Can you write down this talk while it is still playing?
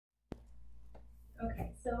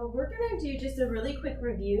Okay, so we're gonna do just a really quick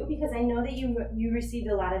review because I know that you received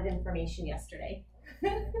a lot of information yesterday.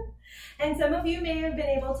 And some of you may have been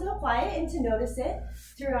able to apply it and to notice it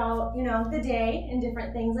throughout, the day and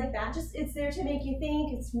different things like that. Just it's there to make you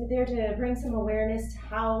think, it's there to bring some awareness to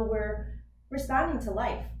how we're responding to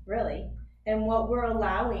life, really, and what we're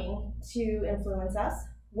allowing to influence us,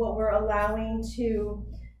 what we're allowing to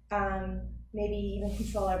maybe even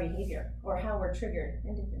control our behavior or how we're triggered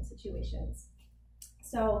in different situations.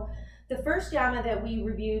 So the first yama that we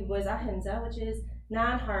reviewed was ahimsa, which is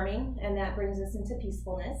non-harming, and that brings us into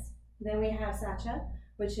peacefulness. Then we have satya,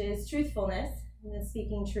 which is truthfulness, and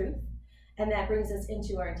speaking truth, and that brings us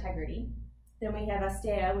into our integrity. Then we have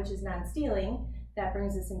asteya, which is non-stealing, that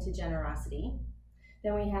brings us into generosity.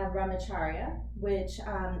 Then we have brahmacharya, which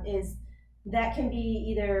that can be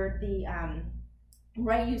either the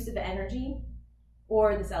right use of energy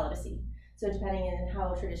or the celibacy. So depending on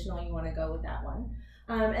how traditional you want to go with that one.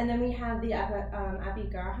 And then we have the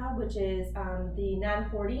apigaraha, which is the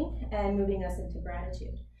non-hoarding and moving us into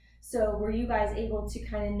gratitude. So were you guys able to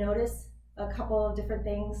kind of notice a couple of different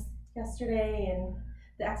things yesterday and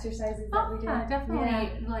the exercises that we did? Yeah,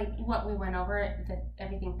 definitely. Like what we went over, that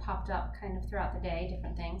everything popped up kind of throughout the day,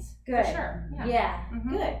 different things. Good. For sure. Yeah.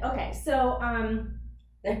 Mm-hmm. Good. Okay. So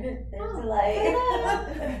there's a light.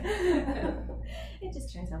 It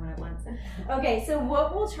just turns on when it wants. Okay, so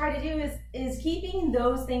what we'll try to do is keeping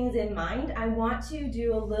those things in mind. I want to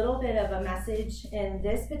do a little bit of a message in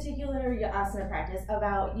this particular asana practice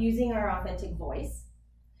about using our authentic voice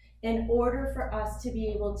in order for us to be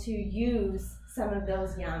able to use some of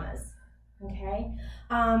those yamas. Okay,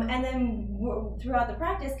 and then throughout the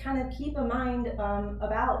practice, kind of keep in mind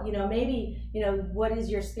about, maybe, what is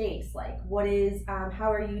your space like? What is,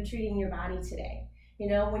 how are you treating your body today?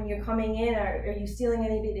 When you're coming in, are you stealing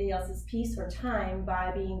anybody else's peace or time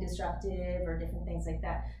by being disruptive or different things like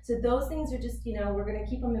that? So those things are just, we're going to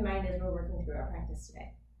keep them in mind as we're working through our practice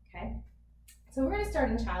today. Okay, so we're going to start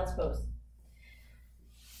in child's pose.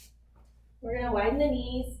 We're going to widen the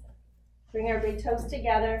knees, bring our big toes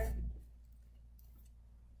together.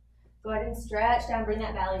 Go ahead and stretch down, bring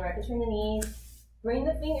that belly right between the knees. Bring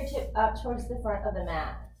the fingertip up towards the front of the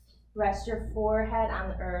mat. Rest your forehead on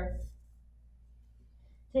the earth.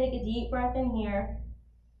 Take a deep breath in here.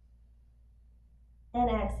 And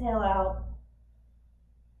exhale out.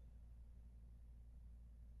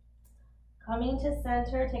 Coming to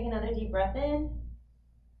center, take another deep breath in.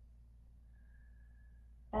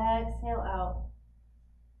 Exhale out.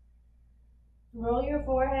 Roll your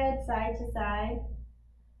forehead side to side.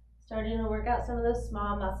 Starting to work out some of those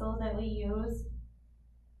small muscles that we use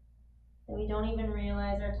that we don't even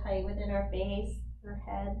realize are tight within our face, our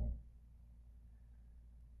head.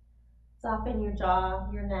 Soften your jaw,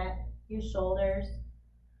 your neck, your shoulders.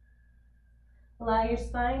 Allow your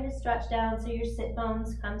spine to stretch down so your sit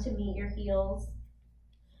bones come to meet your heels.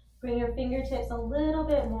 Bring your fingertips a little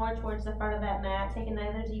bit more towards the front of that mat. Take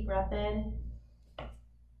another deep breath in.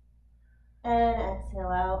 And exhale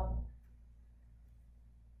out.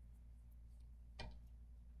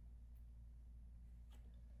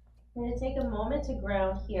 We're going to take a moment to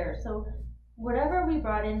ground here. So whatever we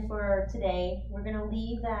brought in for today, we're going to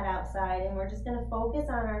leave that outside and we're just going to focus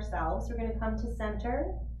on ourselves. We're going to come to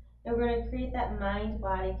center and we're going to create that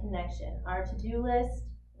mind-body connection. Our to-do list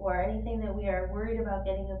or anything that we are worried about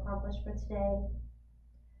getting accomplished for today,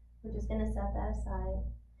 we're just going to set that aside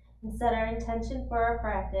and set our intention for our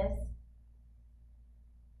practice.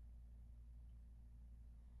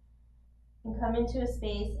 And come into a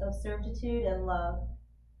space of certitude and love.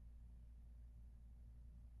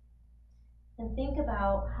 And think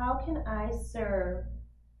about, how can I serve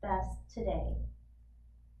best today?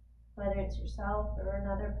 Whether it's yourself or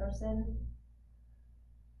another person.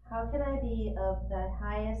 How can I be of the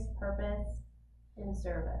highest purpose in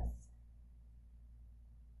service?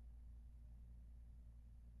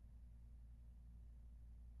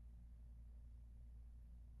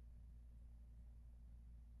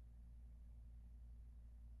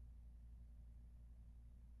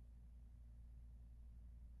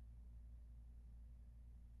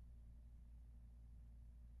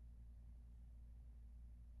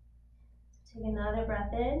 Take another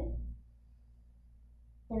breath in.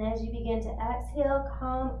 And as you begin to exhale,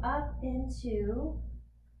 come up into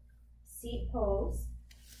seat pose.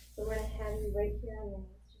 So we're going to have you right here on your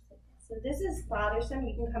knees, just like that. So this is bothersome.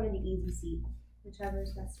 You can come into easy seat, whichever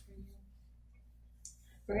is best for you.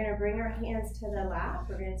 We're going to bring our hands to the lap.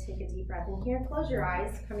 We're going to take a deep breath in here. Close your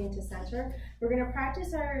eyes, coming to center. We're going to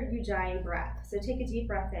practice our Ujjayi breath. So take a deep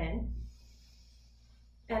breath in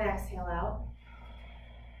and exhale out.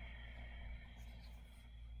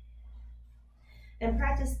 And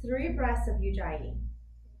practice 3 breaths of Ujjayi.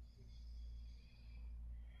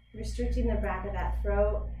 Restricting the back of that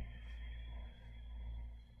throat,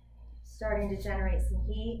 starting to generate some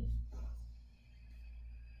heat.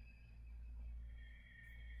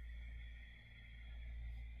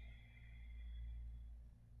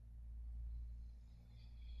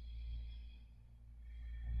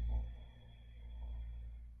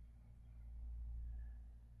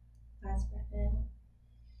 Last breath in.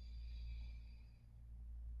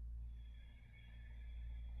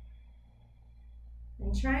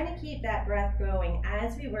 And trying to keep that breath going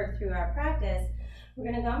as we work through our practice,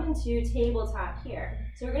 we're going to come into tabletop here.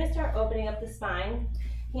 So we're going to start opening up the spine,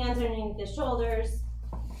 hands underneath the shoulders,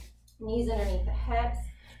 knees underneath the hips.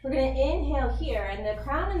 We're going to inhale here, and the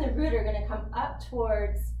crown and the root are going to come up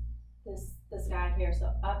towards the sky here.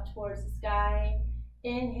 So up towards the sky.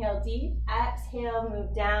 Inhale deep, exhale,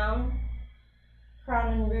 move down,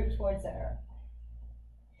 crown and root towards the earth.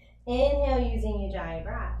 Inhale using Ujjayi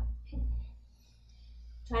breath.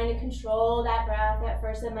 Trying to control that breath. At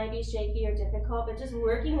first it might be shaky or difficult, but just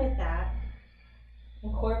working with that,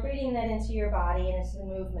 incorporating that into your body and into the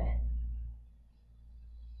movement.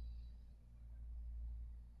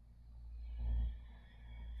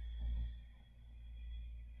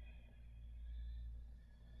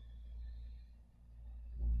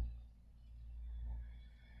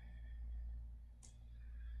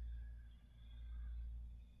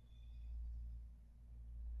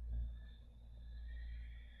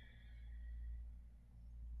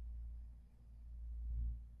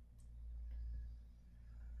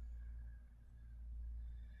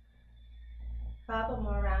 Couple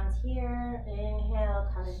more rounds here. Inhale,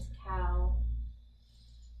 come into cow.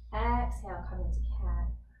 Exhale, come into cat.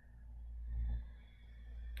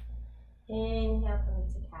 Inhale, come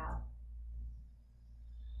into cow.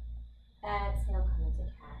 Exhale, come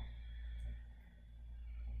into cat.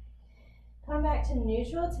 Come back to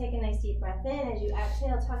neutral. Take a nice deep breath in. As you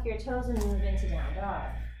exhale, tuck your toes and move into down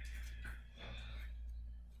dog.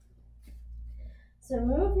 So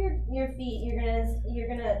move your feet. You're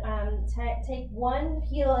gonna take one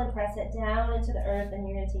heel and press it down into the earth, and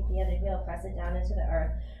you're gonna take the other heel, press it down into the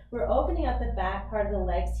earth. We're opening up the back part of the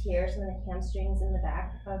legs here, so the hamstrings in the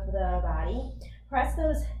back of the body. Press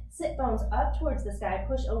those sit bones up towards the sky.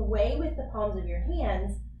 Push away with the palms of your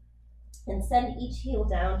hands, and send each heel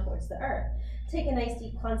down towards the earth. Take a nice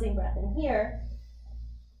deep cleansing breath in here,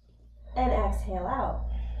 and exhale out.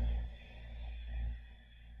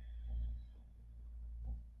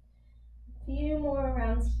 Few more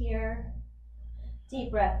rounds here.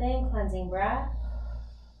 Deep breath in, cleansing breath.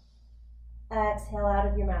 Exhale out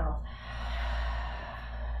of your mouth.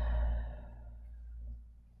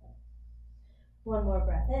 One more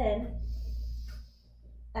breath in.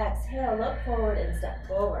 Exhale, look forward and step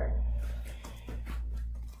forward.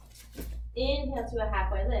 Inhale to a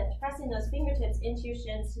halfway lift, pressing those fingertips into your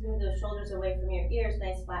shins to move those shoulders away from your ears,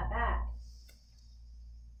 nice flat back.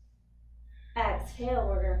 Exhale,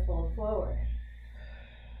 we're going to fold forward.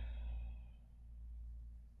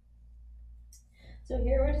 So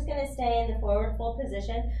here we're just going to stay in the forward fold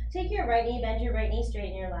position. Take your right knee, bend your right knee,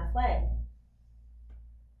 straighten your left leg.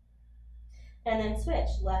 And then switch,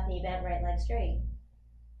 left knee bent, right leg straight.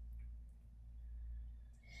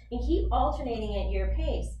 And keep alternating at your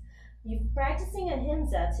pace. You're practicing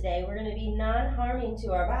Ahimsa today. We're going to be non-harming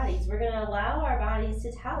to our bodies. We're going to allow our bodies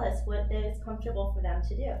to tell us what is comfortable for them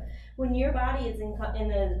to do. When your body is in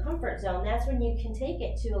the comfort zone, that's when you can take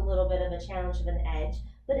it to a little bit of a challenge of an edge,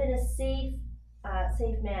 but in a safe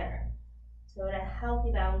manner. So in a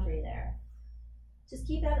healthy boundary there. Just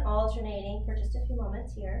keep on alternating for just a few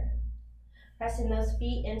moments here. Pressing those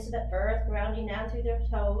feet into the earth, grounding down through their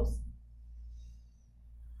toes.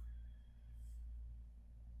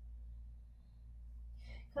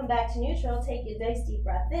 Come back to neutral, take a nice deep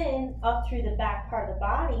breath in, up through the back part of the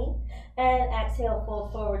body, and exhale,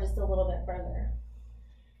 fold forward just a little bit further.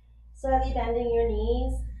 Slowly bending your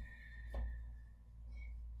knees,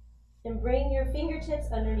 and bring your fingertips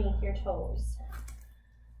underneath your toes.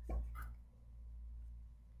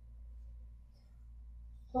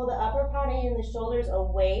 Pull the upper body and the shoulders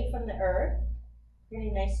away from the earth.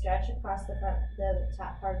 Getting a nice stretch across the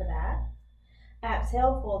top part of the back.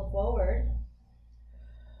 Exhale, fold forward.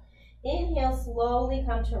 Inhale, slowly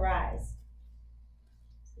come to rise.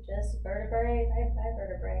 So just vertebrae by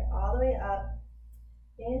vertebrae, all the way up.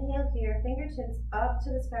 Inhale here, fingertips up to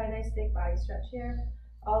the sky, nice big body stretch here.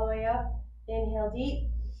 All the way up, inhale deep.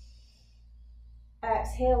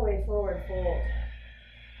 Exhale, way forward, fold.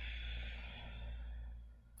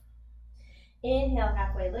 Inhale,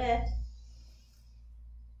 halfway lift.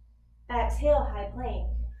 Exhale, high plank.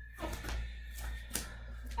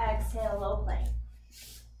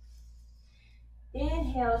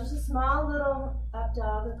 Inhale, just a small little up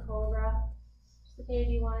dog or cobra, just a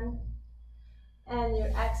baby one. And your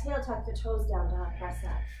exhale, tuck your toes down, dog, press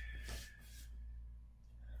up.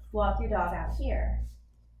 Walk your dog out here.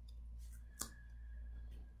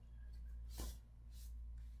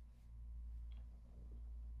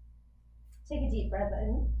 Take a deep breath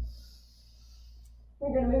in.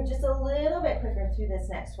 We're going to move just a little bit quicker through this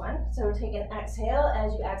next one. So take an exhale.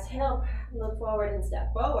 As you exhale, look forward and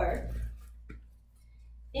step forward.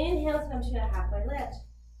 Inhale, come to a halfway lift.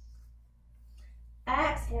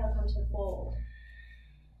 Exhale, come to fold.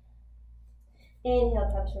 Inhale,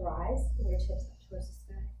 come to rise, fingertips up towards the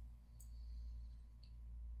sky.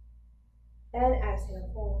 And exhale,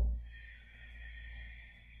 fold.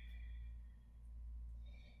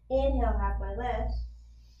 Inhale, halfway lift.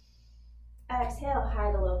 Exhale,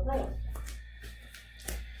 high to low plank.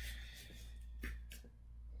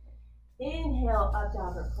 Inhale, up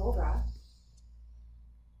dog or cobra.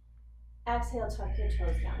 Exhale, tuck your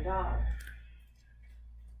toes down, dog.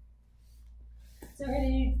 So we're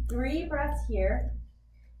going to do 3 breaths here.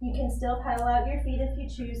 You can still pedal out your feet if you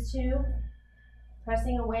choose to,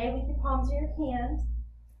 pressing away with your palms of your hands.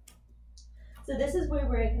 So this is where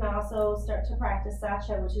we can also start to practice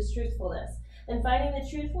Satya, which is truthfulness, and finding the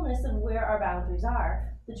truthfulness of where our boundaries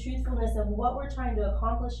are, the truthfulness of what we're trying to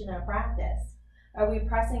accomplish in our practice. Are we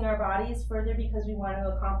pressing our bodies further because we want to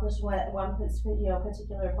accomplish one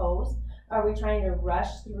particular pose? Are we trying to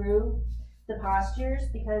rush through the postures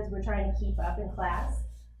because we're trying to keep up in class?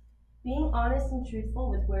 Being honest and truthful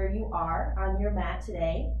with where you are on your mat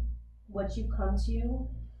today, what you've come to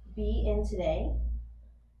be in today,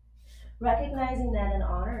 recognizing that and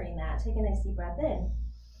honoring that. Take a nice deep breath in.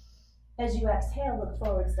 As you exhale, look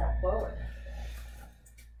forward, step forward.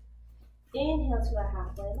 Inhale to a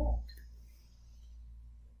halfway lift.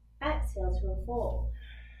 Exhale to a fold.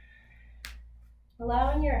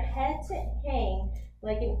 Allowing your head to hang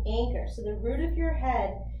like an anchor. So the root of your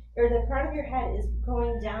head, or the crown of your head, is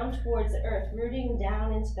going down towards the earth, rooting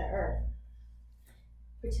down into the earth.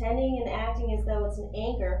 Pretending and acting as though it's an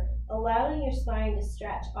anchor, allowing your spine to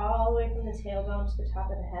stretch all the way from the tailbone to the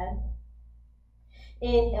top of the head.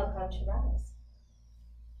 Inhale, come to rise.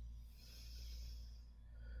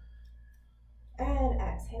 And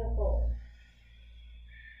exhale, fold.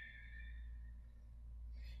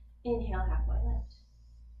 Inhale, halfway lift.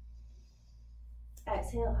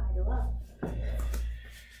 Exhale, high to low.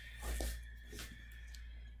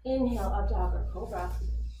 Inhale, up dog or cobra.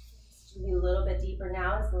 It's going to be a little bit deeper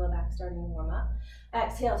now as the low back is starting to warm up.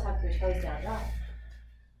 Exhale, tuck your toes down, dog.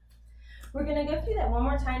 We're going to go through that one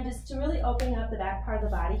more time just to really open up the back part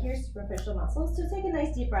of the body here, superficial muscles. So take a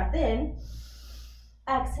nice deep breath in.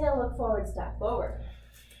 Exhale, look forward, step forward.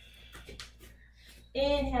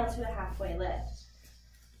 Inhale to a halfway lift.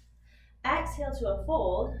 Exhale to a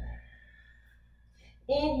fold.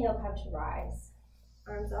 Inhale, come to rise.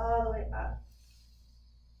 Arms all the way up.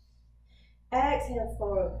 Exhale,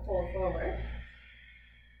 forward, fold forward.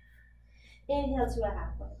 Inhale to a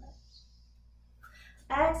halfway lift.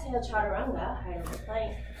 Exhale, chaturanga, high over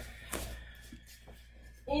plank.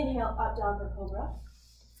 Inhale, up dog or cobra.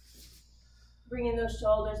 Bringing those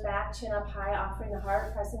shoulders back, chin up high, offering the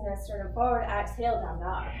heart, pressing that sternum forward. Exhale, down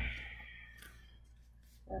dog.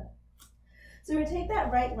 So we're going to take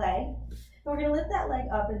that right leg, and we're going to lift that leg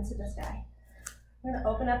up into the sky. We're going to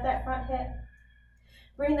open up that front hip.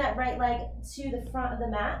 Bring that right leg to the front of the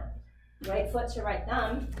mat. Right foot to right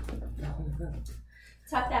thumb.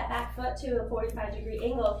 Tuck that back foot to a 45-degree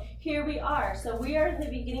angle. Here we are. So we are in the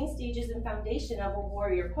beginning stages and foundation of a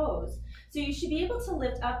warrior pose. So you should be able to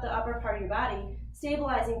lift up the upper part of your body,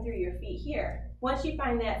 stabilizing through your feet here. Once you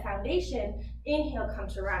find that foundation, inhale, come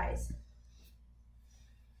to rise.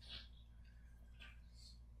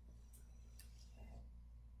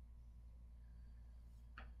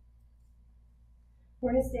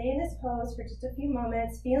 We're going to stay in this pose for just a few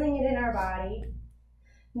moments, feeling it in our body,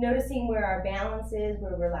 noticing where our balance is,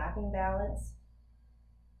 where we're lacking balance,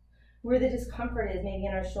 where the discomfort is, maybe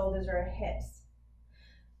in our shoulders or our hips.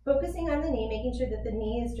 Focusing on the knee, making sure that the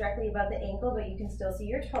knee is directly above the ankle, but you can still see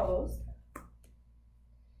your toes.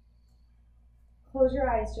 Close your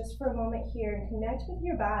eyes just for a moment here and connect with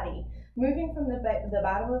your body, moving from the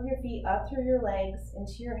bottom of your feet up through your legs,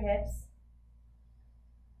 into your hips,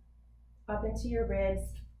 up into your ribs,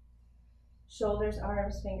 shoulders,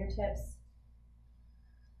 arms, fingertips.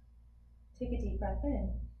 Take a deep breath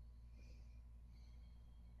in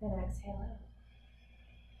and exhale out.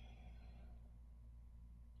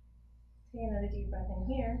 Take another deep breath in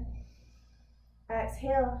here.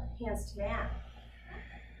 Exhale, hands to mat.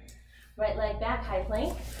 Right leg back, high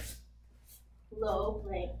plank, low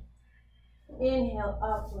plank. Inhale,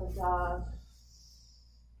 upward dog.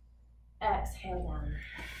 Exhale, down.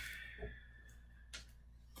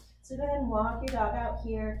 So go ahead and walk your dog out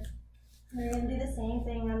here. We're going to do the same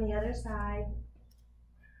thing on the other side.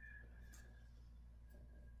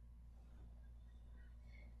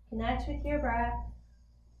 Connect with your breath.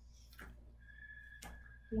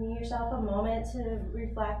 Giving yourself a moment to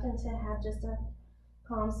reflect and to have just a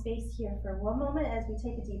calm space here for one moment as we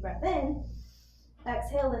take a deep breath in.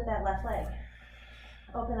 Exhale, lift that left leg.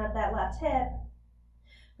 Open up that left hip.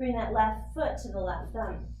 Bring that left foot to the left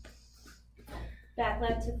thumb. Back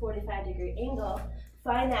leg to 45-degree angle.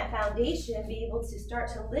 Find that foundation. Be able to start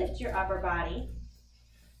to lift your upper body.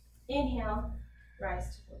 Inhale,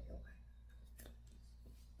 rise to forward.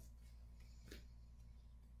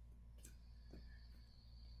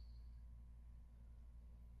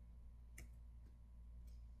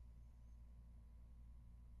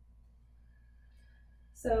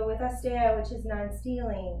 So with Asteya, which is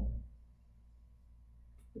non-stealing,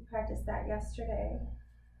 we practiced that yesterday.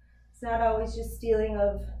 It's not always just stealing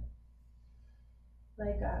of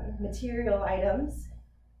material items.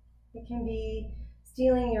 It can be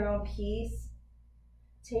stealing your own peace,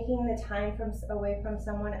 taking the time away from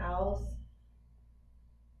someone else.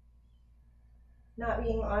 Not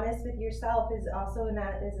being honest with yourself is also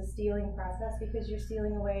a stealing process, because you're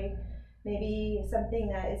stealing away maybe something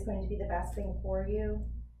that is going to be the best thing for you.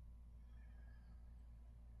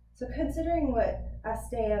 So considering what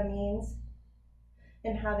Asteya means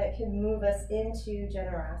and how that can move us into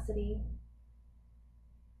generosity.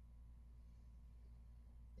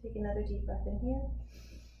 Take another deep breath in here.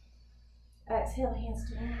 Exhale, hands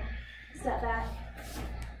to the mat. Step back,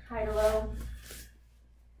 high to low.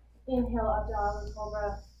 Inhale, up dog and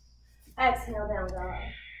cobra. Exhale, down dog.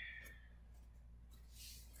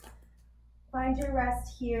 Find your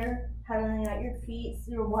rest here, pedaling out your feet.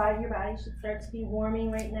 So your body should start to be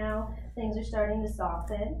warming right now. Things are starting to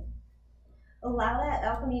soften. Allow that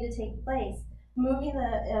alchemy to take place, moving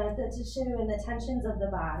the tissue and the tensions of the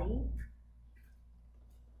body.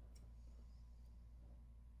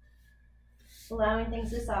 Allowing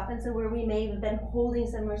things to soften, so where we may have been holding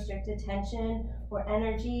some restricted tension or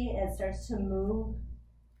energy, it starts to move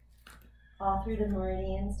all through the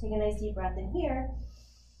meridians. Take a nice deep breath in here.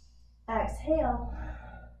 Exhale,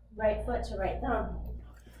 right foot to right thumb.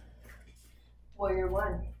 Warrior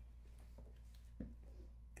one.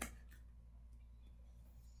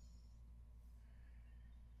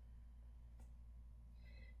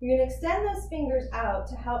 You're going to extend those fingers out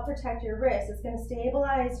to help protect your wrist. It's going to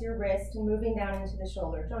stabilize your wrist and moving down into the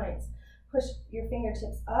shoulder joints. Push your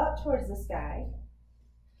fingertips up towards the sky,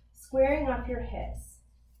 squaring off your hips.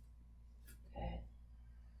 Good.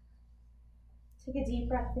 Take a deep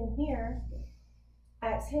breath in here.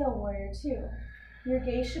 Exhale, warrior two. Your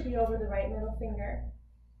gaze should be over the right middle finger.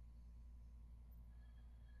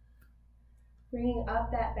 Bringing up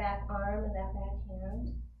that back arm and that back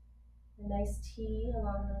hand. A nice T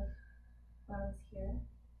along the arms here.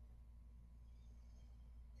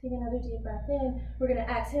 Take another deep breath in. We're going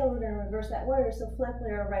to exhale. We're going to reverse that warrior. So flip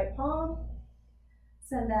your right palm.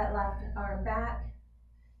 Send that left arm back.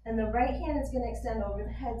 And the right hand is going to extend over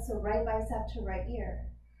the head. So right bicep to right ear.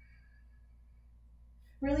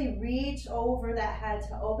 Really reach over that head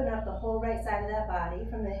to open up the whole right side of that body,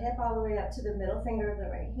 from the hip all the way up to the middle finger of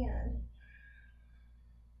the right hand.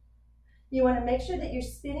 You want to make sure that you're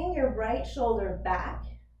spinning your right shoulder back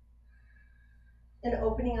and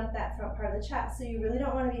opening up that front part of the chest. So you really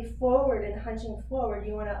don't want to be forward and hunching forward.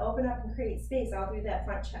 You want to open up and create space all through that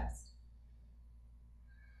front chest.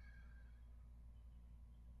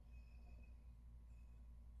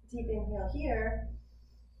 Deep inhale here.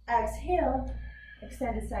 Exhale,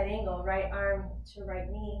 extended side angle, right arm to right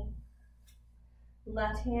knee.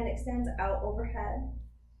 Left hand extends out overhead,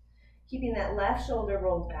 keeping that left shoulder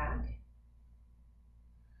rolled back.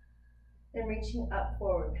 And reaching up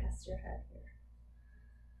forward past your head here.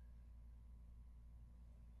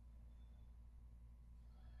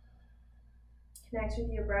 Connect with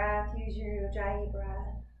your breath. Use your Ujjayi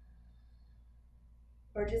breath.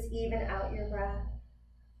 Or just even out your breath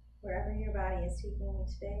wherever your body is taking you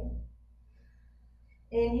today.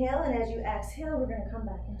 Inhale, and as you exhale, we're going to come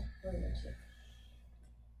back into warrior two.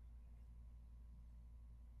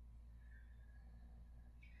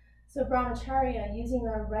 So brahmacharya, using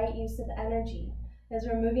the right use of energy. As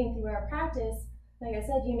we're moving through our practice, like I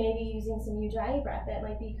said, you may be using some Ujjayi breath that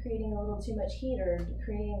might be creating a little too much heat or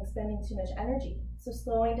expending too much energy. So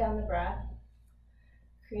slowing down the breath,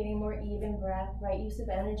 creating more even breath, right use of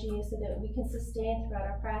energy so that we can sustain throughout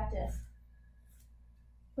our practice.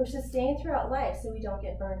 We're sustained throughout life so we don't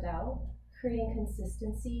get burned out, creating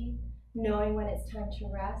consistency knowing when it's time to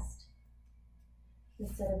rest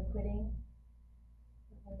instead of quitting,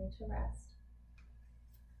 learning to rest.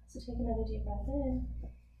 So take another deep breath in.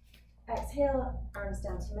 Exhale, arms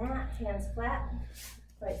down to mat, hands flat,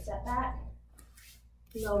 right step back,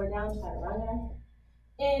 lower down, chaturanga.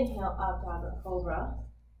 Inhale, up dog or cobra.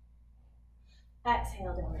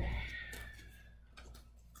 Exhale, down dog.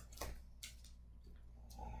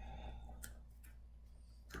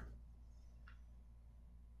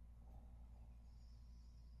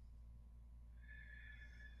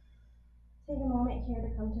 Take a moment here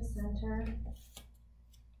to come to center.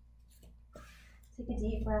 Take a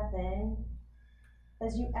deep breath in.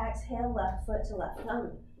 As you exhale, left foot to left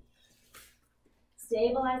thumb.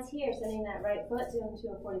 Stabilize here, sending that right foot into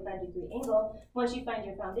a 45-degree angle. Once you find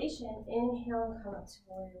your foundation, inhale and come up to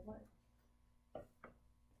warrior one.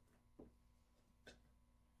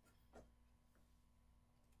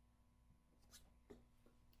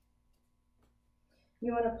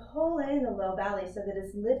 You want to pull in the low belly so that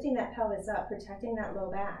it's lifting that pelvis up, protecting that low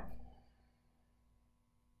back.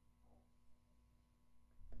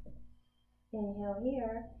 Inhale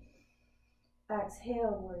here.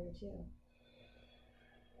 Exhale, warrior two.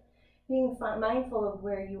 Being mindful of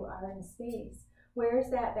where you are in space. Where's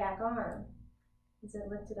that back arm? Is it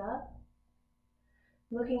lifted up?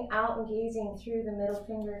 Looking out and gazing through the middle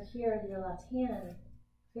finger here of your left hand,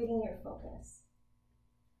 creating your focus.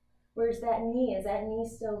 Where's that knee? Is that knee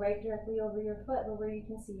still right directly over your foot, but where you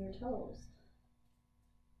can see your toes?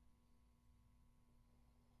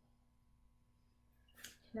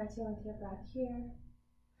 Connecting with your breath here.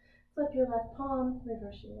 Flip your left palm,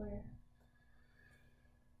 reverse your warrior.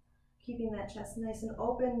 Keeping that chest nice and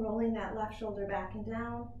open, rolling that left shoulder back and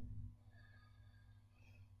down.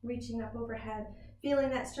 Reaching up overhead, feeling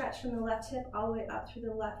that stretch from the left hip all the way up through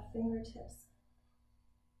the left fingertips.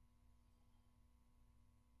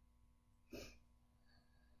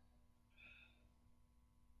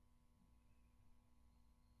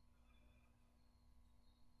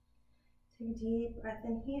 Take a deep breath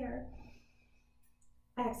in here.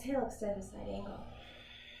 Exhale, extend to side angle.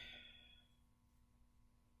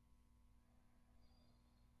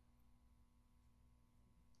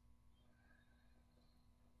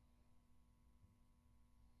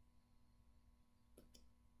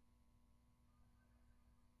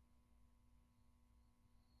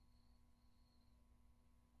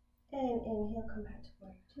 And inhale, come back to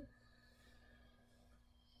warrior two.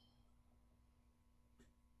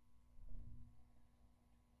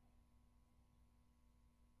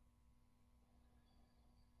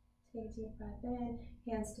 Take a deep breath in,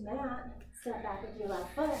 hands to mat, step back with your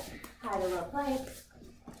left foot, high to low plank.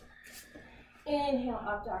 Inhale,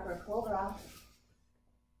 up dog or cobra.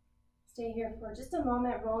 Stay here for just a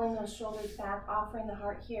moment, rolling those shoulders back, offering the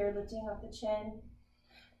heart here, lifting up the chin.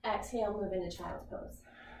 Exhale, move into child's pose.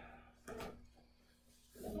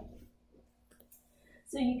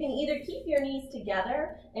 So you can either keep your knees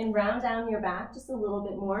together and round down your back just a little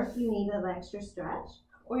bit more if you need an extra stretch,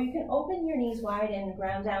 or you can open your knees wide and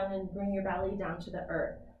ground down and bring your belly down to the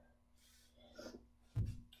earth.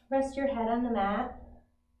 Rest your head on the mat.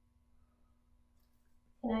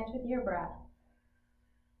 Connect with your breath.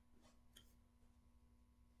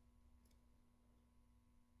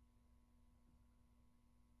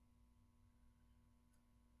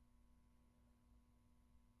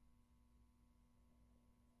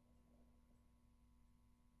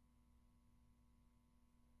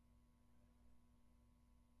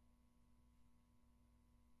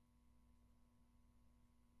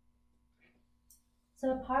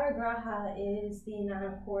 So parigraha is the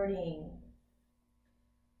non-hoarding.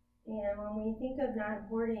 And when we think of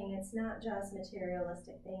non-hoarding, it's not just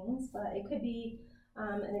materialistic things, but it could be,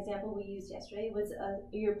 an example we used yesterday was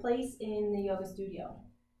your place in the yoga studio.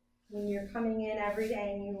 When you're coming in every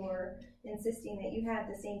day and you're insisting that you have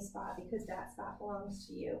the same spot because that spot belongs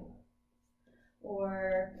to you.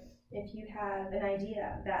 Or if you have an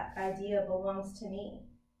idea, that idea belongs to me.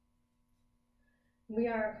 We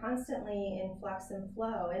are constantly in flux and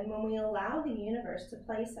flow, and when we allow the universe to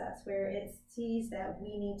place us where it sees that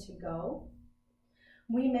we need to go,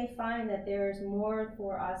 we may find that there's more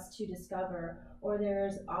for us to discover, or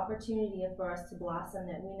there's opportunity for us to blossom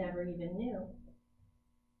that we never even knew.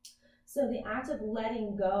 So the act of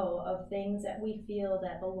letting go of things that we feel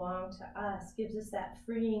that belong to us gives us that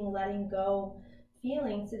freeing, letting go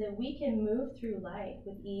feeling so that we can move through life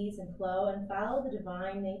with ease and flow and follow the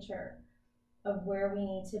divine nature of where we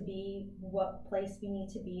need to be, what place we need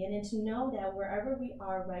to be in, and to know that wherever we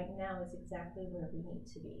are right now is exactly where we need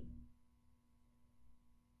to be.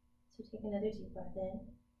 So take another deep breath in,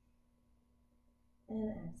 and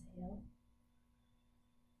exhale.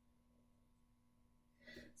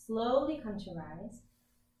 Slowly come to rise.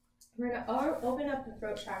 We're gonna open up the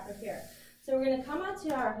throat chakra here. So we're gonna come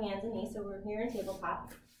onto our hands and knees, so we're here in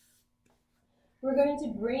tabletop. We're going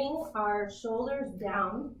to bring our shoulders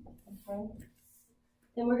down, okay?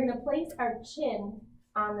 Then we're gonna place our chin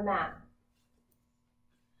on the mat.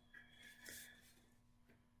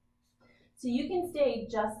 So you can stay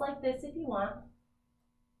just like this if you want.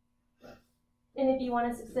 And if you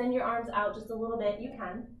want to extend your arms out just a little bit, you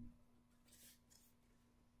can.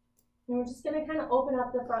 And we're just going to kind of open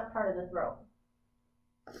up the front part of the throat.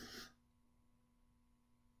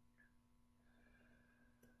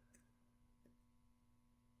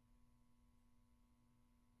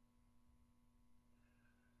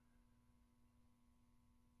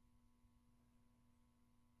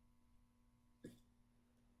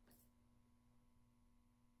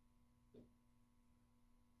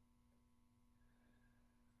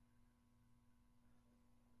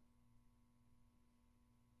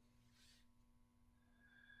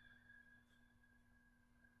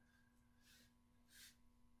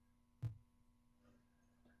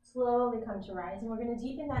 Slowly come to rise, and we're going to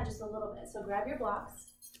deepen that just a little bit. So grab your blocks.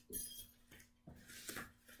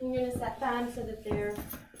 And you're going to set them so that they're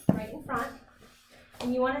right in front.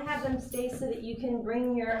 And you want to have them stay so that you can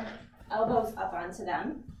bring your elbows up onto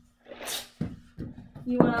them.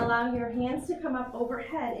 You want to allow your hands to come up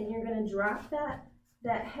overhead, and you're going to drop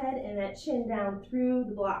that head and that chin down through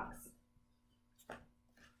the blocks.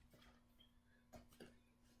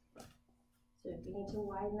 So if you need to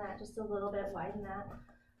widen that just a little bit, widen that.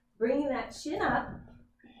 Bringing that chin up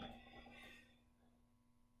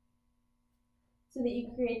so that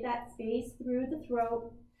you create that space through the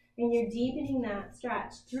throat, and you're deepening that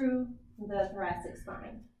stretch through the thoracic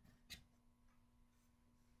spine.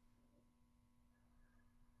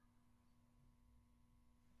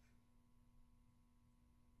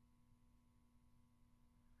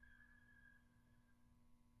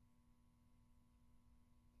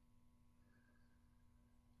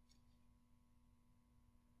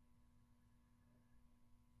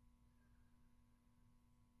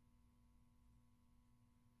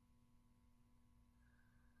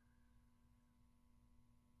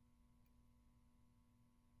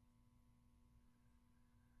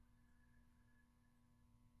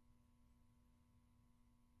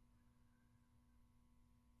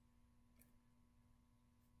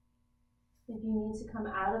 If you need to come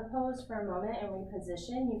out of pose for a moment and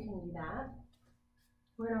reposition, you can do that.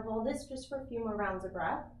 We're going to hold this just for a few more rounds of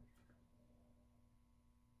breath.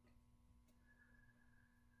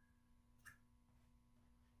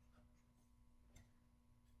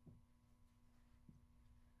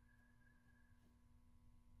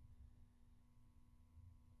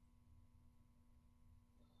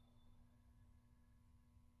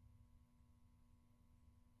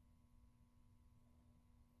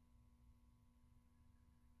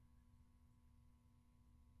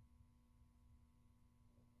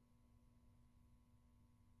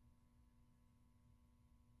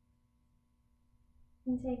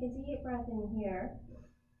 And take a deep breath in here.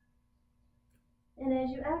 And as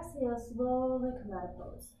you exhale, slowly come out of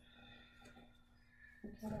pose.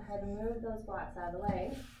 Go ahead and move those blocks out of the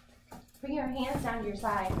way. Bring your hands down to your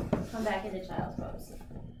side. Come back into child's pose.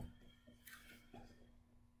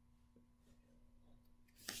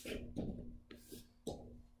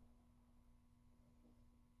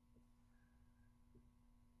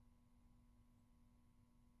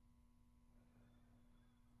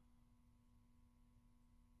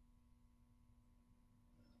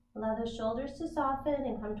 Allow the shoulders to soften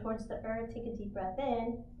and come towards the earth. Take a deep breath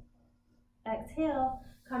in. Exhale,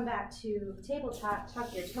 come back to tabletop,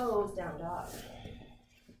 tuck your toes, down dog.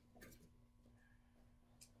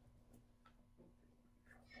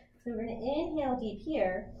 So we're going to inhale deep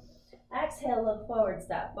here. Exhale, look forward,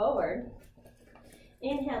 step forward.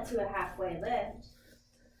 Inhale to a halfway lift.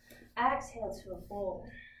 Exhale to a fold.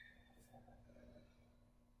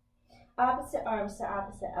 Opposite arms to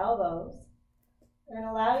opposite elbows. And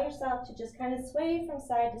allow yourself to just kind of sway from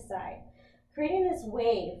side to side, creating this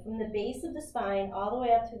wave from the base of the spine all the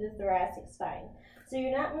way up through the thoracic spine. So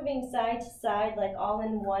you're not moving side to side like all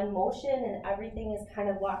in one motion and everything is kind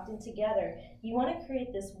of locked in together. You want to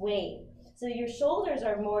create this wave. So your shoulders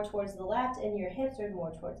are more towards the left and your hips are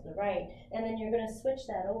more towards the right. And then you're going to switch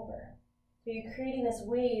that over. So you're creating this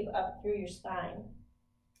wave up through your spine.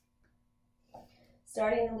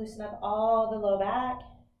 Starting to loosen up all the low back.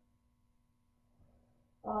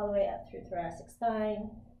 All the way up through thoracic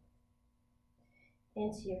spine,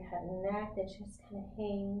 into your head and neck that just kind of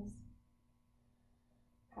hangs.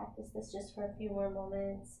 Practice this just for a few more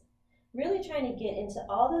moments. Really trying to get into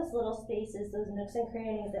all those little spaces, those nooks and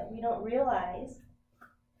crannies that we don't realize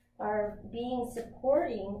are being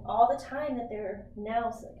supporting all the time that they're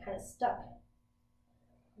now kind of stuck.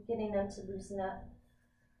 Getting them to loosen up.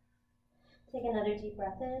 Take another deep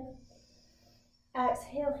breath in.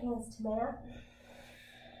 Exhale, hands to mat.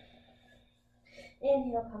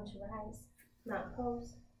 Inhale, come to rise, mountain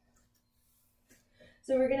pose.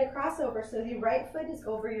 So we're going to cross over. So the right foot is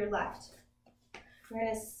over your left. We're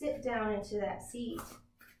going to sit down into that seat.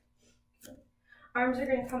 Arms are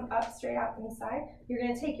going to come up straight out from the side. You're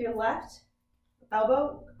going to take your left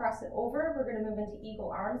elbow, cross it over. We're going to move into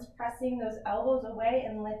eagle arms, pressing those elbows away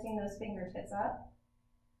and lifting those fingertips up.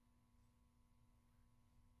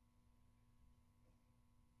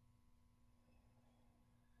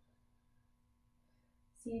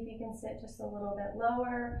 See if you can sit just a little bit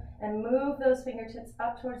lower and move those fingertips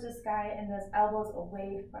up towards the sky and those elbows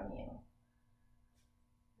away from you.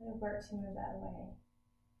 And work to move that away.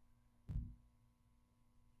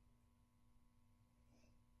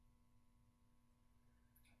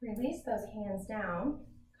 Release those hands down,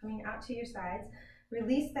 coming out to your sides.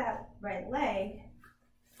 Release that right leg,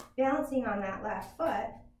 balancing on that left foot.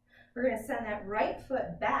 We're going to send that right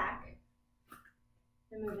foot back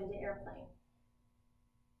and move into airplane.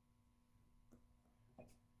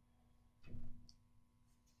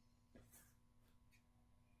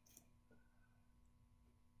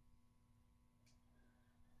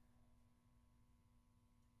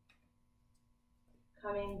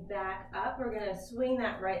 Coming back up, we're going to swing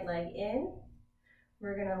that right leg in.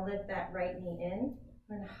 We're going to lift that right knee in.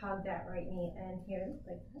 We're going to hug that right knee in here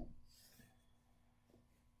like that.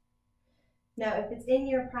 Now, if it's in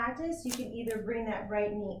your practice, you can either bring that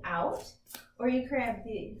right knee out, or you grab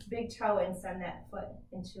the big toe and send that foot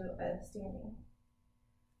into a standing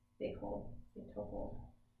big hold, big toe hold.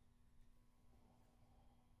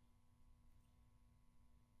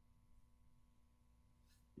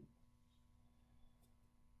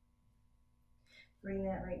 Bring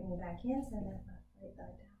that right knee back in, send that right leg down.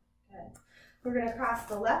 Good. We're going to cross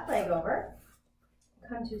the left leg over,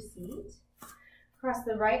 come to seat. Cross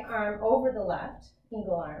the right arm over the left,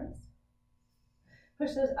 eagle arms.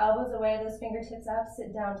 Push those elbows away, those fingertips up,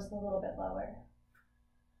 sit down just a little bit lower.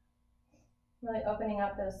 Really opening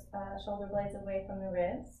up those shoulder blades away from the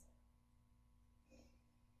ribs.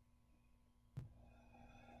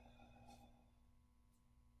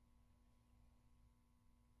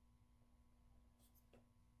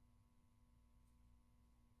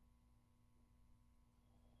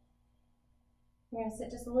 You're going to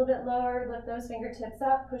sit just a little bit lower, lift those fingertips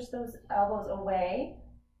up, push those elbows away.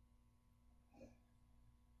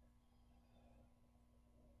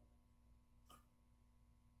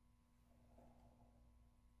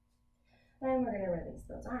 And we're going to release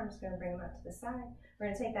those arms. We're going to bring them up to the side. We're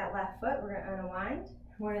going to take that left foot, we're going to unwind.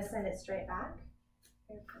 We're going to send it straight back.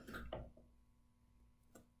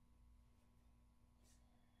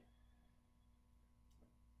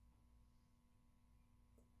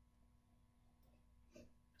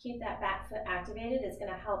 Keep that back foot activated. It's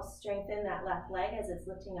going to help strengthen that left leg as it's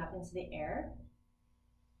lifting up into the air.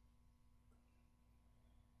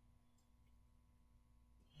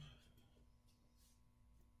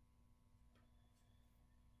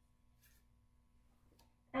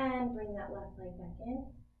 And bring that left leg back in.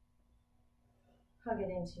 Hug it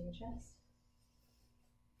into your chest.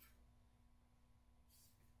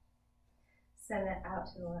 Send it out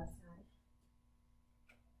to the left side.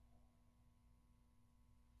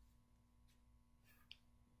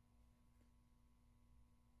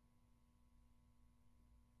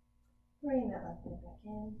 Bring that left leg back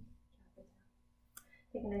in, drop it down.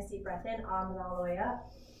 Take a nice deep breath in, arms all the way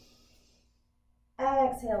up.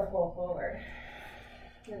 Exhale, pull forward.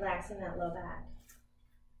 Relaxing that low back.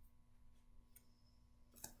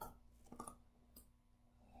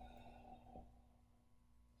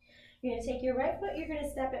 You're going to take your right foot, you're going to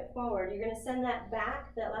step it forward. You're going to send that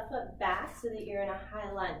back, that left foot back so that you're in a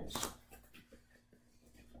high lunge.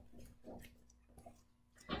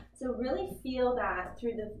 So really feel that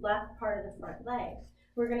through the left part of the front leg.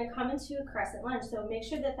 We're going to come into a crescent lunge. So make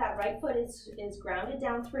sure that that right foot is grounded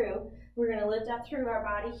down through. We're going to lift up through our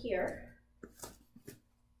body here.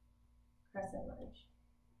 Crescent lunge.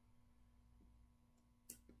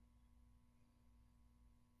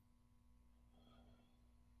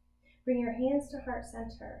 Bring your hands to heart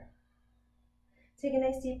center. Take a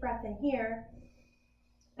nice deep breath in here.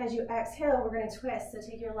 As you exhale, we're going to twist. So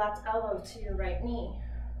take your left elbow to your right knee.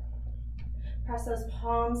 Press those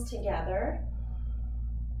palms together.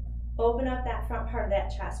 Open up that front part of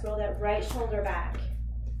that chest. Roll that right shoulder back.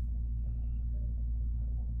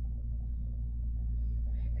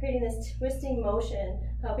 Creating this twisting motion,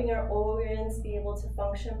 helping our organs be able to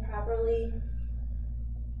function properly.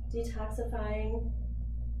 detoxifying,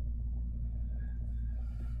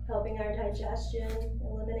 helping our digestion,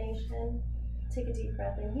 elimination. Take a deep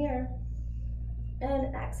breath in here,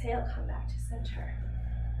 and exhale, come back to center.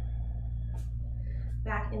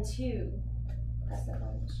 Back into crescent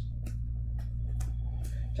lunge.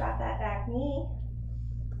 Drop that back knee,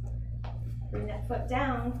 bring that foot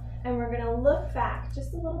down, and we're gonna look back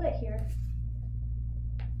just a little bit here.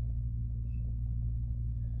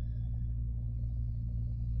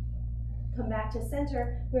 Come back to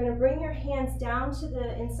center. You're gonna bring your hands down to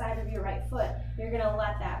the inside of your right foot. You're gonna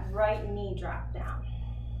let that right knee drop down.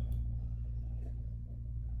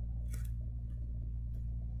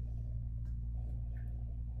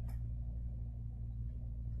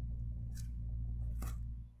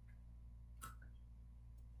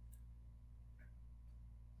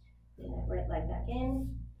 Bring that right leg back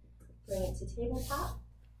in. Bring it to tabletop.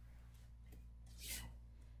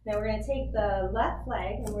 Now we're going to take the left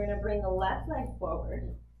leg and we're going to bring the left leg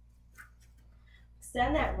forward.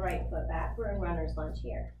 Extend that right foot back. We're in runner's lunge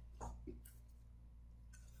here.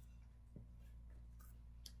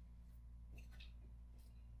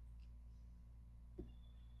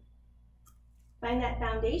 Find that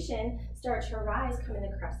foundation, start to rise, come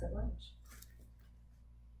into crescent lunge.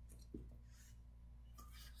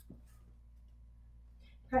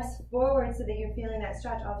 Press forward so that you're feeling that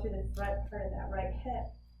stretch all through the front part of that right hip.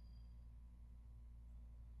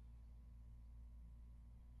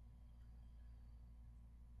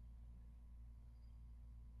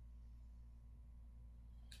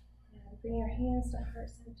 Bring your hands to heart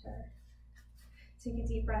center. Take a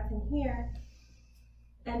deep breath in here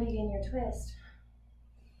and begin your twist.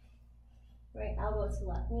 Right elbow to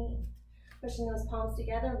left knee. Pushing those palms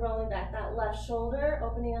together, rolling back that left shoulder,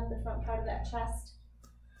 opening up the front part of that chest.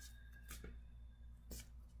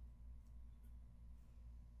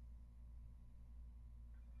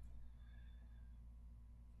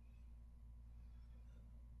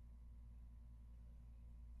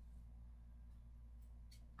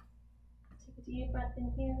 Deep breath in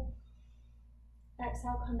here.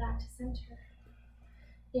 Exhale, come back to center.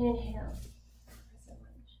 Inhale.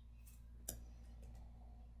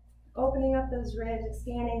 Opening up those ribs,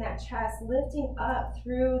 expanding that chest, lifting up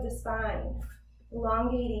through the spine,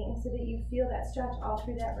 elongating so that you feel that stretch all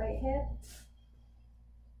through that right hip.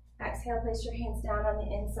 Exhale, place your hands down on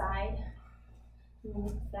the inside.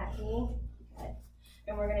 Back knee. Good.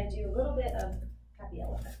 And we're going to do a little bit of happy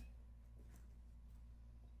elephant.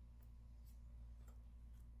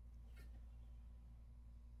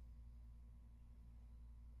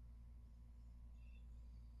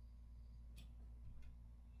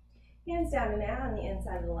 Hands down to mat on the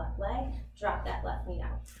inside of the left leg. Drop that left knee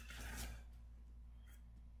down.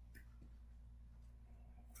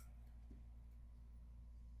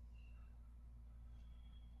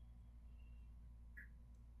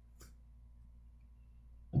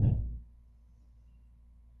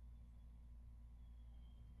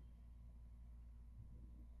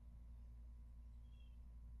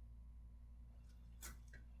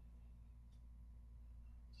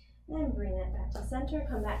 And bring that back to center,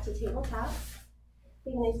 come back to tabletop.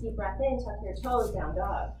 Take a nice deep breath in, tuck your toes, down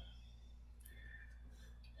dog.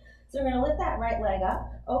 So we're gonna lift that right leg up,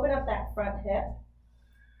 open up that front hip.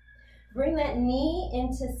 Bring that knee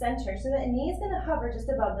into center, so that knee is gonna hover just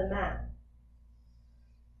above the mat.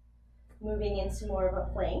 Moving into more of a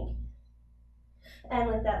plank. And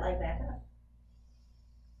lift that leg back up.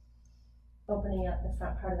 Opening up the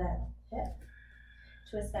front part of that hip.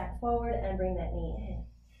 Twist back forward and bring that knee in.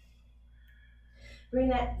 Bring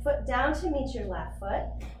that foot down to meet your left foot.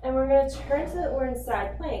 And we're going to turn so that we're in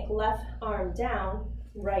side plank. Left arm down,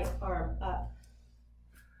 right arm up.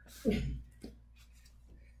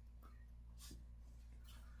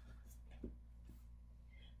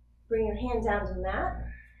 Bring your hand down to the mat.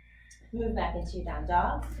 Move back into down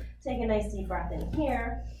dog. Take a nice deep breath in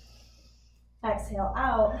here. Exhale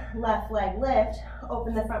out. Left leg lift.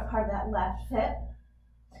 Open the front part of that left hip.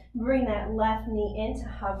 Bring that left knee in to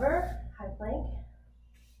hover. High plank.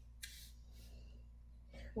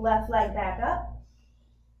 Left leg back up.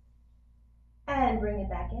 And bring it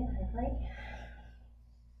back in, high plank.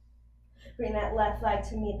 Bring that left leg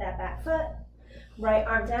to meet that back foot. Right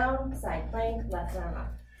arm down, side plank, left arm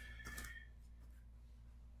up.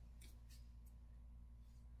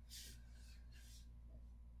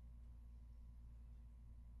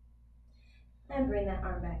 And bring that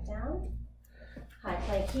arm back down. High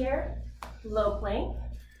plank here, low plank.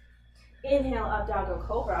 Inhale, up dog or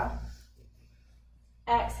cobra.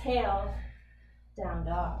 Exhale, down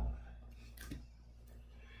dog.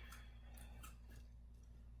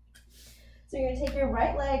 So you're gonna take your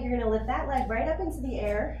right leg, you're gonna lift that leg right up into the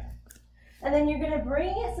air, and then you're gonna bring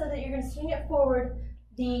it so that you're gonna swing it forward.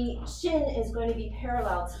 The shin is going to be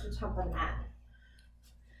parallel to the top of the mat.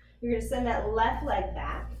 You're gonna send that left leg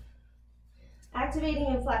back. Activating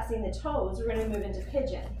and flexing the toes, we're gonna move into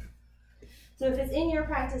pigeon. So if it's in your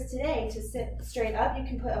practice today to sit straight up, you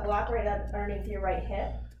can put a block right up underneath your right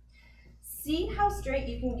hip. See how straight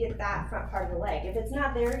you can get that front part of the leg. If it's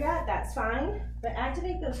not there yet, that's fine, but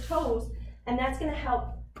activate those toes, and that's gonna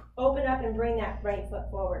help open up and bring that right foot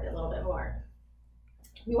forward a little bit more.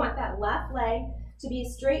 You want that left leg to be a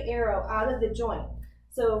straight arrow out of the joint.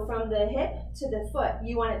 So from the hip to the foot,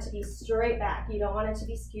 you want it to be straight back. You don't want it to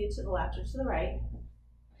be skewed to the left or to the right.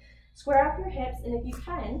 Square off your hips, and if you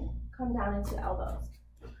can, come down into elbows.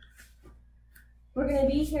 We're gonna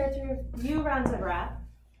be here through a few rounds of breath.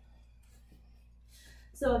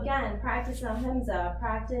 So again, practice Ahimsa,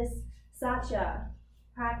 practice Satya,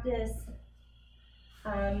 practice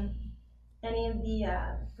any of the,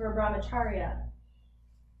 for Brahmacharya.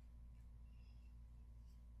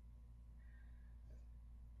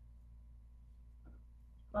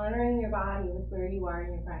 Honoring your body with where you are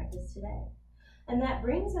in your practice today. And that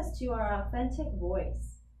brings us to our authentic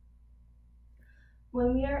voice.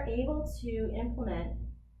 When we are able to implement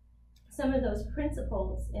some of those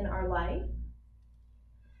principles in our life,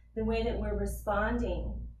 the way that we're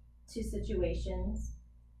responding to situations,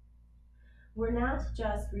 we're not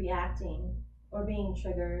just reacting or being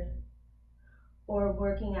triggered or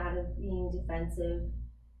working out of being defensive.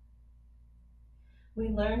 We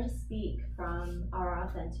learn to speak from our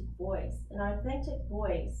authentic voice. And our authentic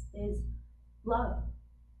voice is love,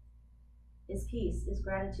 is peace, is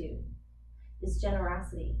gratitude, is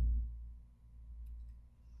generosity.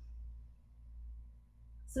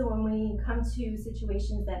 So when we come to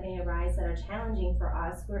situations that may arise that are challenging for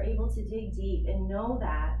us, we're able to dig deep and know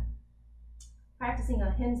that practicing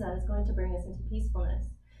Ahimsa is going to bring us into peacefulness.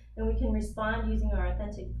 And we can respond using our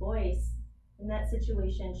authentic voice in that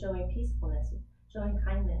situation, showing peacefulness, showing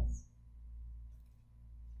kindness.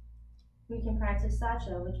 We can practice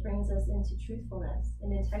Satya, which brings us into truthfulness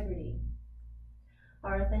and integrity.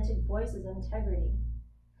 Our authentic voice is integrity.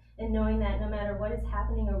 And knowing that no matter what is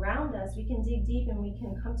happening around us, we can dig deep and we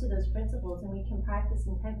can come to those principles and we can practice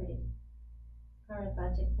integrity. Our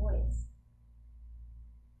authentic voice.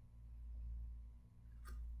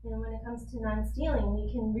 And when it comes to non-stealing,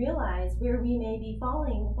 we can realize where we may be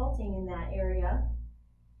faulting in that area,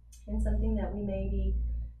 and something that we may be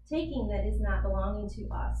taking that is not belonging to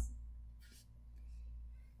us.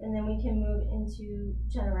 And then we can move into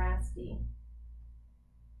generosity,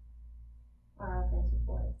 our authentic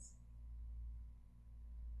voice.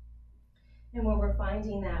 And when we're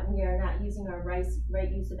finding that we are not using our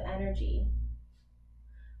right use of energy,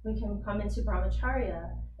 we can come into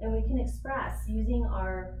Brahmacharya and we can express using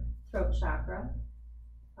our throat chakra,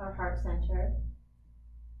 our heart center,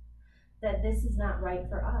 that this is not right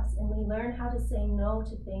for us. And we learn how to say no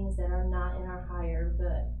to things that are not in our higher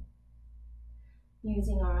good,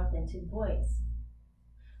 using our authentic voice,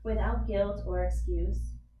 without guilt or excuse,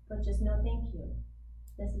 but just no thank you.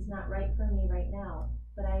 This is not right for me right now,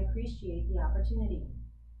 but I appreciate the opportunity,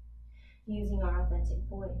 using our authentic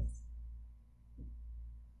voice.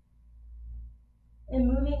 And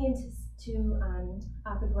moving into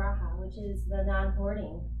Apagraha, which is the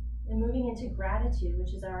non-hoarding, and moving into gratitude,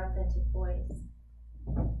 which is our authentic voice.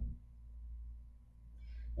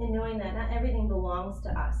 And knowing that not everything belongs to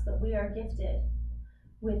us, but we are gifted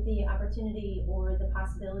with the opportunity or the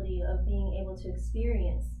possibility of being able to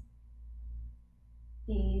experience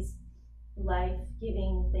these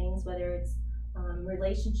life-giving things, whether it's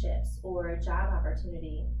relationships or a job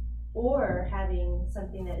opportunity, or having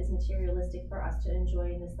something that is materialistic for us to enjoy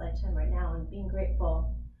in this lifetime right now, and being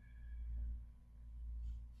grateful,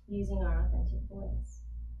 using our authentic voice.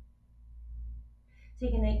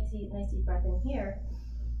 Take a nice deep breath in here.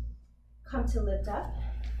 Come to lift up.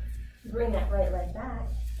 Bring that right leg back.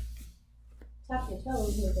 Tuck your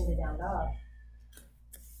toes, move into down dog.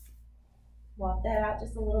 Walk that out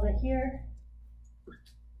just a little bit here.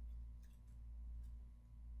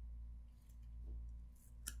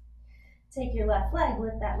 Take your left leg,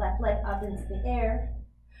 lift that left leg up into the air.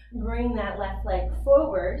 Bring that left leg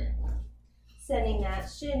forward, sending that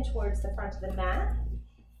shin towards the front of the mat.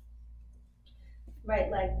 Right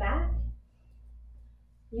leg back.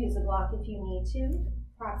 Use a block if you need to.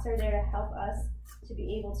 Props are there to help us to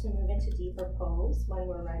be able to move into deeper pose when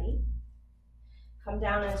we're ready. Come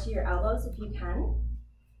down onto your elbows if you can,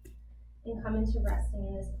 and come into resting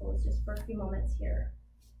in this pose just for a few moments here.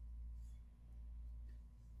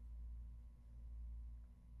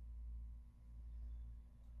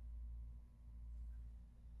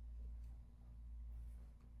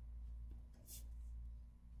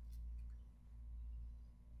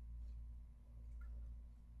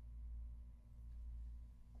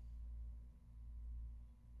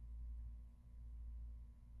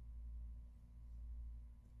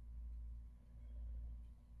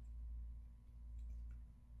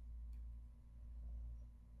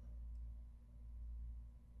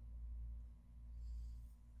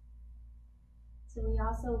 So we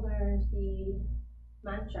also learned the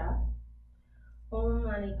mantra, Om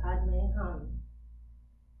Mani Padme Hum.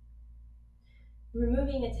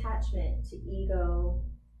 Removing attachment to ego,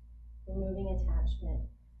 removing attachment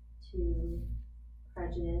to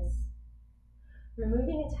prejudice,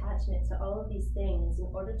 removing attachment to all of these things in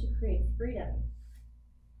order to create freedom,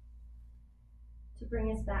 to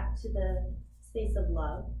bring us back to the space of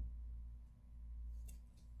love.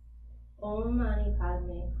 Om Mani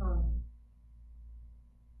Padme Hum.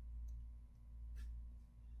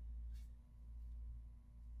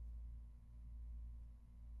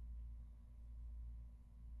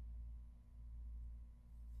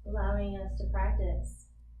 Allowing us to practice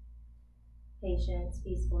patience,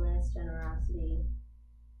 peacefulness, generosity,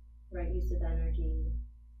 right use of energy,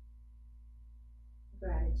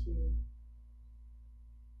 gratitude.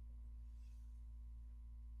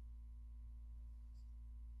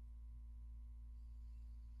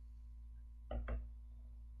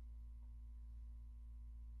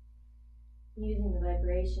 Using the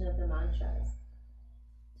vibration of the mantras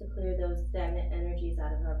to clear those stagnant energies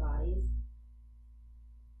out of our bodies.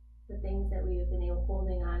 The things that we have been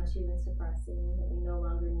holding on to and suppressing that we no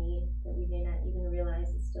longer need, that we may not even realize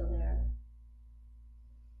is still there.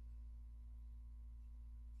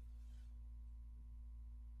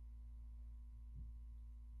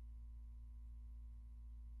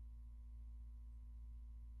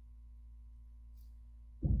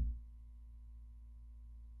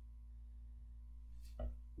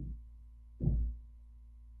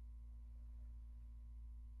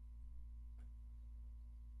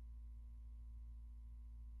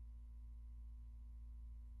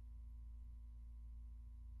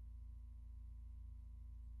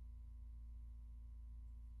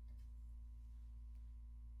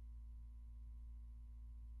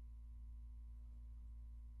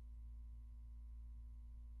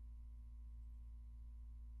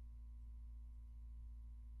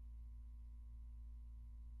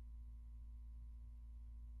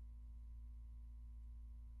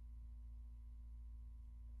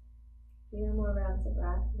 Few more rounds of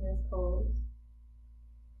breath in this pose.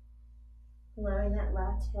 Allowing that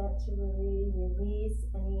left hip to really release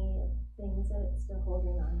any things that it's still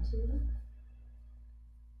holding on to.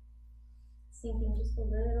 Sinking just a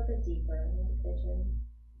little bit deeper into pigeon.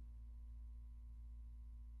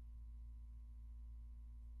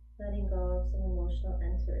 Letting go of some emotional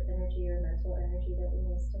energy or mental energy that we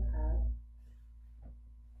may still have.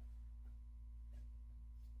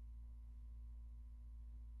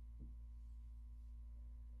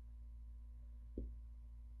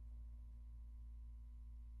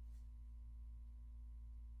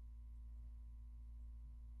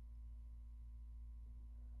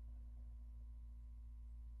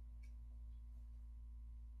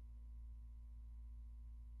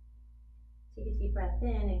 Take a deep breath in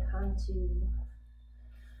and come to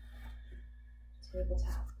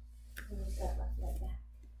tabletop. Move that left leg back.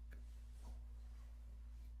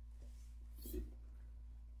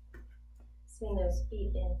 Swing those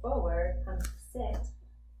feet in forward, come to sit.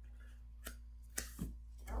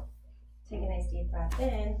 Take a nice deep breath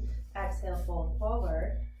in, exhale, fold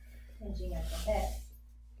forward, hinging at the hips.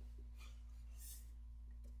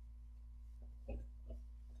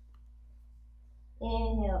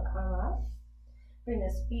 Inhale, come up. Bring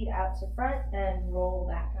those feet out to front and roll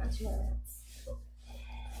back onto your mats.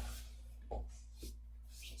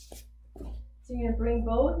 So you're going to bring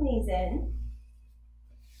both knees in.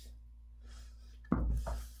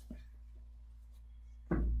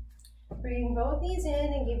 Bring both knees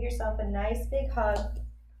in and give yourself a nice big hug.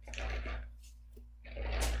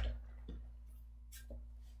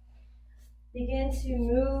 Begin to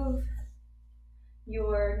move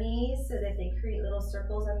your knees so that they create little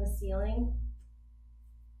circles on the ceiling.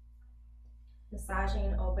 Massaging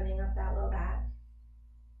and opening up that low back.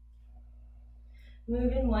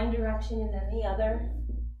 Move in one direction and then the other.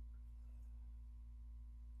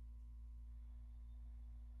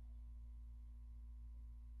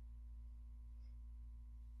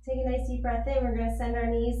 Take a nice deep breath in. We're going to send our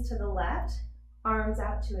knees to the left, arms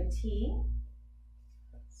out to a T,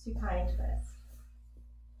 supine twist.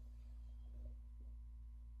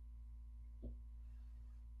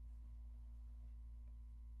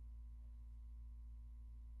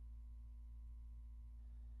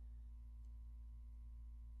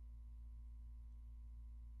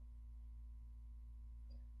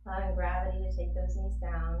 Allowing gravity to take those knees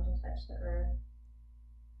down to touch the earth.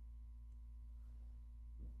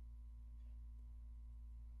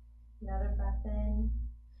 Another breath in.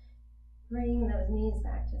 Bring those knees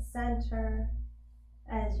back to center.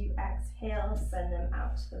 As you exhale, send them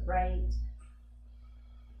out to the right.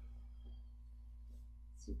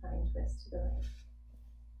 Supine twist to the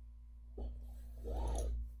right.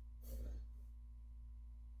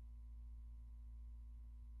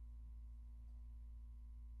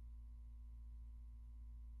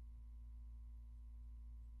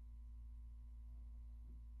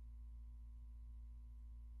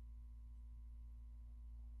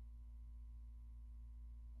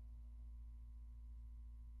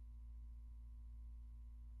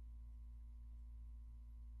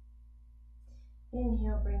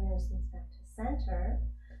 Inhale, bring those knees back to center.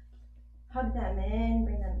 Hug them in,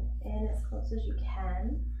 bring them in as close as you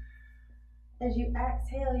can. As you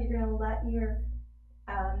exhale, you're going to let your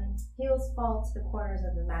heels fall to the corners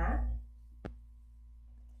of the mat,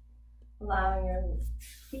 allowing your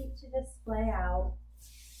feet to display out.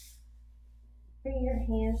 Bring your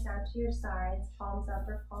hands down to your sides, palms up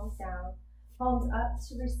or palms down. Palms up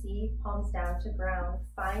to receive, palms down to ground.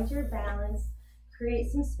 Find your balance.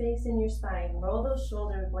 Create some space in your spine. Roll those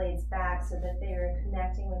shoulder blades back so that they are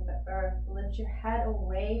connecting with the earth. Lift your head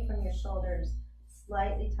away from your shoulders.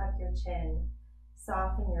 Slightly tuck your chin.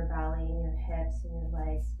 Soften your belly and your hips and your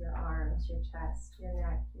legs, your arms, your chest, your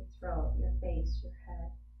neck, your throat, your face, your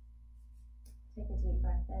head. Take a deep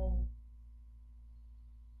breath in.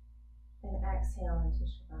 And exhale into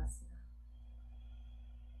Shavasana.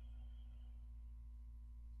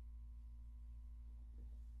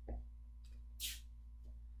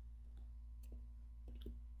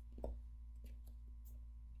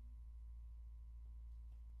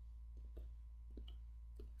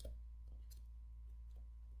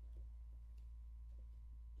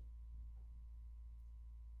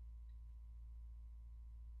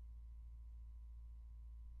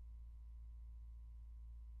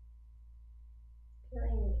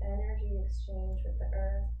 Feeling the energy exchange with the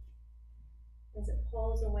earth as it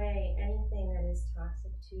pulls away anything that is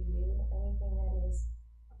toxic to you, anything that is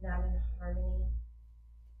not in harmony,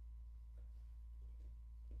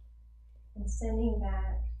 and sending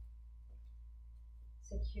back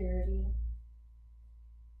security,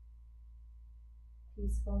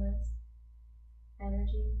 peacefulness,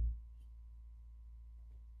 energy.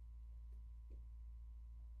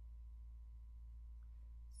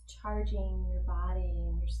 Charging your body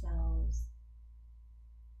and your cells.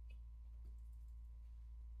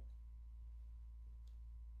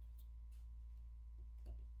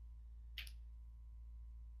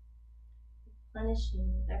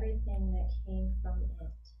 Replenishing everything that came from it.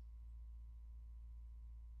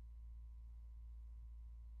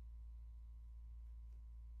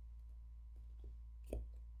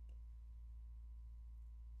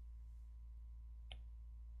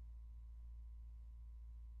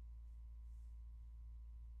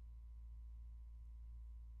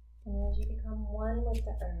 And as you become one with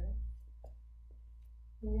the earth,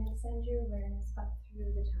 you're going to send your awareness up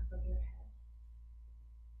through the top of your head,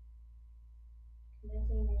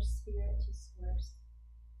 connecting your spirit to source,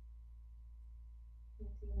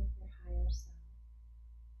 connecting with your higher self,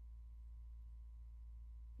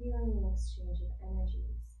 feeling the exchange of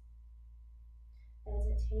energies as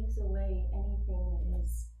it takes away anything that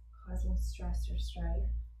is causing stress or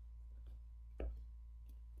strife.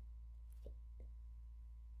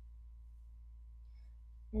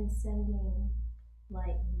 And sending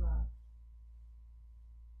light and love.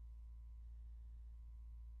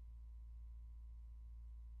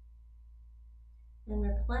 And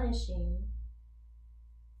replenishing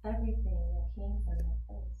everything that came from that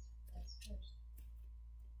place. That's first.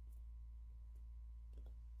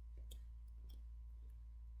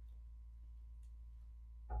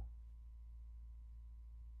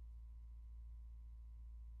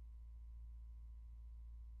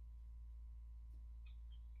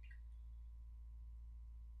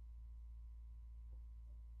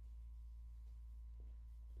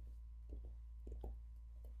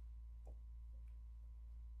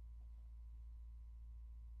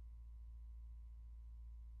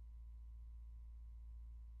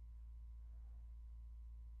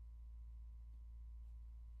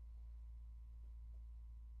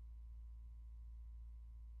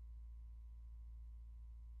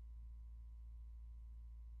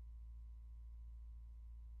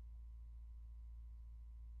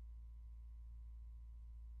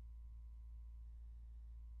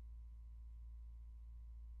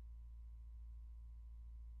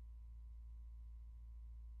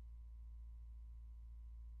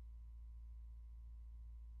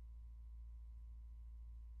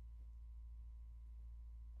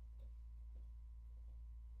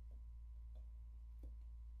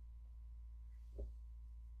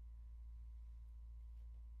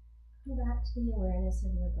 Come back to the awareness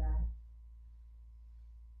of your breath.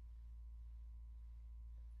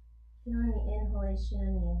 Feeling the inhalation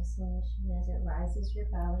and the exhalation as it rises your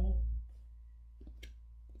belly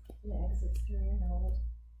and exits through your nose.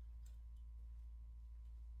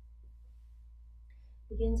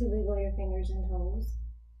 Begin to wiggle your fingers and toes,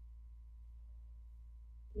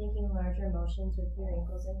 making larger motions with your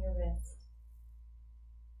ankles and your wrists.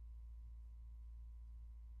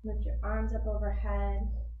 Lift your arms up overhead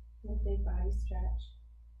with big body stretch.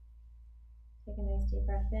 Take a nice deep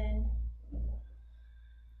breath in.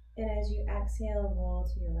 And as you exhale, roll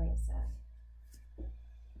to your right side.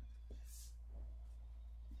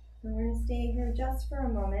 We're going to stay here just for a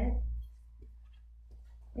moment,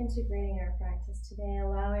 integrating our practice today,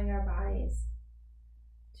 allowing our bodies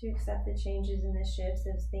to accept the changes and the shifts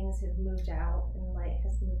as things have moved out and light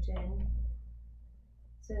has moved in,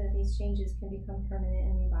 so that these changes can become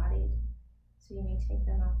permanent and embodied, so you may take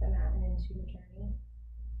them off the mat and into your journey.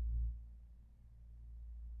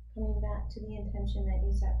 Coming back to the intention that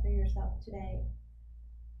you set for yourself today,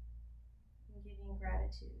 and giving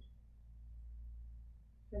gratitude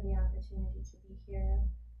for the opportunity to be here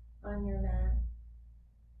on your mat,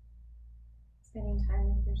 spending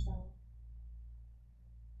time with yourself,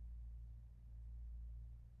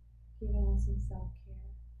 giving some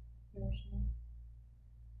self-care, nourishment.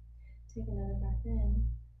 Take another breath in.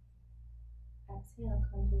 Exhale,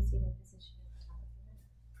 come to a seated position at the top of your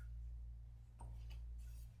mat.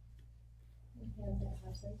 And hands at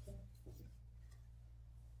heart center.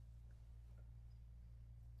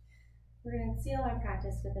 We're going to seal our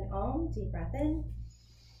practice with an Om. Deep breath in.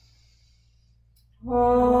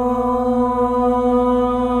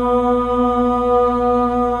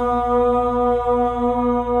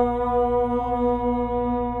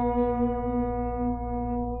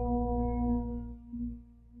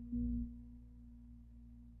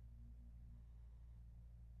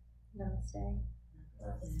 Namaste.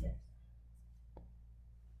 Namaste.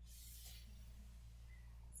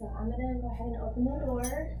 So I'm going to go ahead and open the door.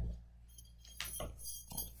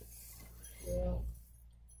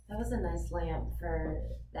 That was a nice lamp for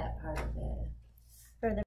that part of it.